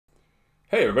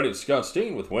Hey everybody, it's Scott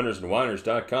Steen with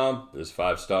winnersandwhiners.com. This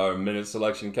 5-star minute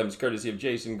selection comes courtesy of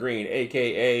Jason Green,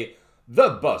 a.k.a.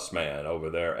 the Busman, over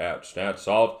there at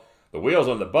StatSalt. The wheels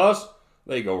on the bus,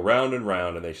 they go round and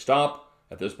round, and they stop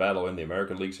at this battle in the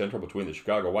American League Central between the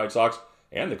Chicago White Sox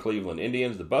and the Cleveland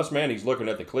Indians. The Busman, he's looking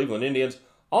at the Cleveland Indians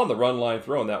on the run line,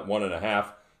 throwing that 1.5.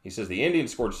 He says the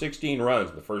Indians scored 16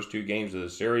 runs in the first 2 games of the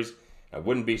series. I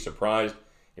wouldn't be surprised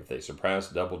if they surpass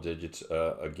double digits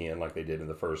again like they did in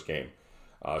the first game.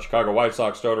 Chicago White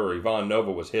Sox starter Ivan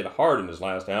Nova was hit hard in his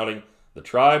last outing. The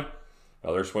Tribe,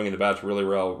 they're swinging the bats really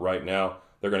well right now.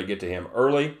 They're going to get to him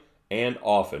early and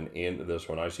often in this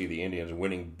one. I see the Indians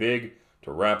winning big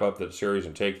to wrap up the series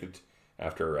and take it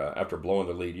after blowing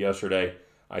the lead yesterday.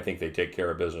 I think they take care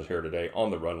of business here today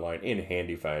on the run line in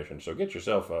handy fashion. So get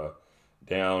yourself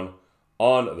down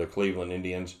on the Cleveland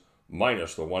Indians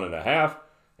minus the 1.5.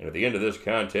 And at the end of this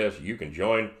contest, you can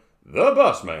join the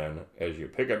Busman as you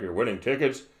pick up your winning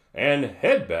tickets and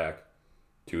head back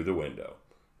to the window.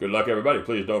 Good luck, everybody.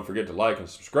 Please don't forget to like and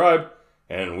subscribe,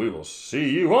 and we will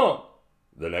see you on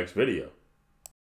the next video.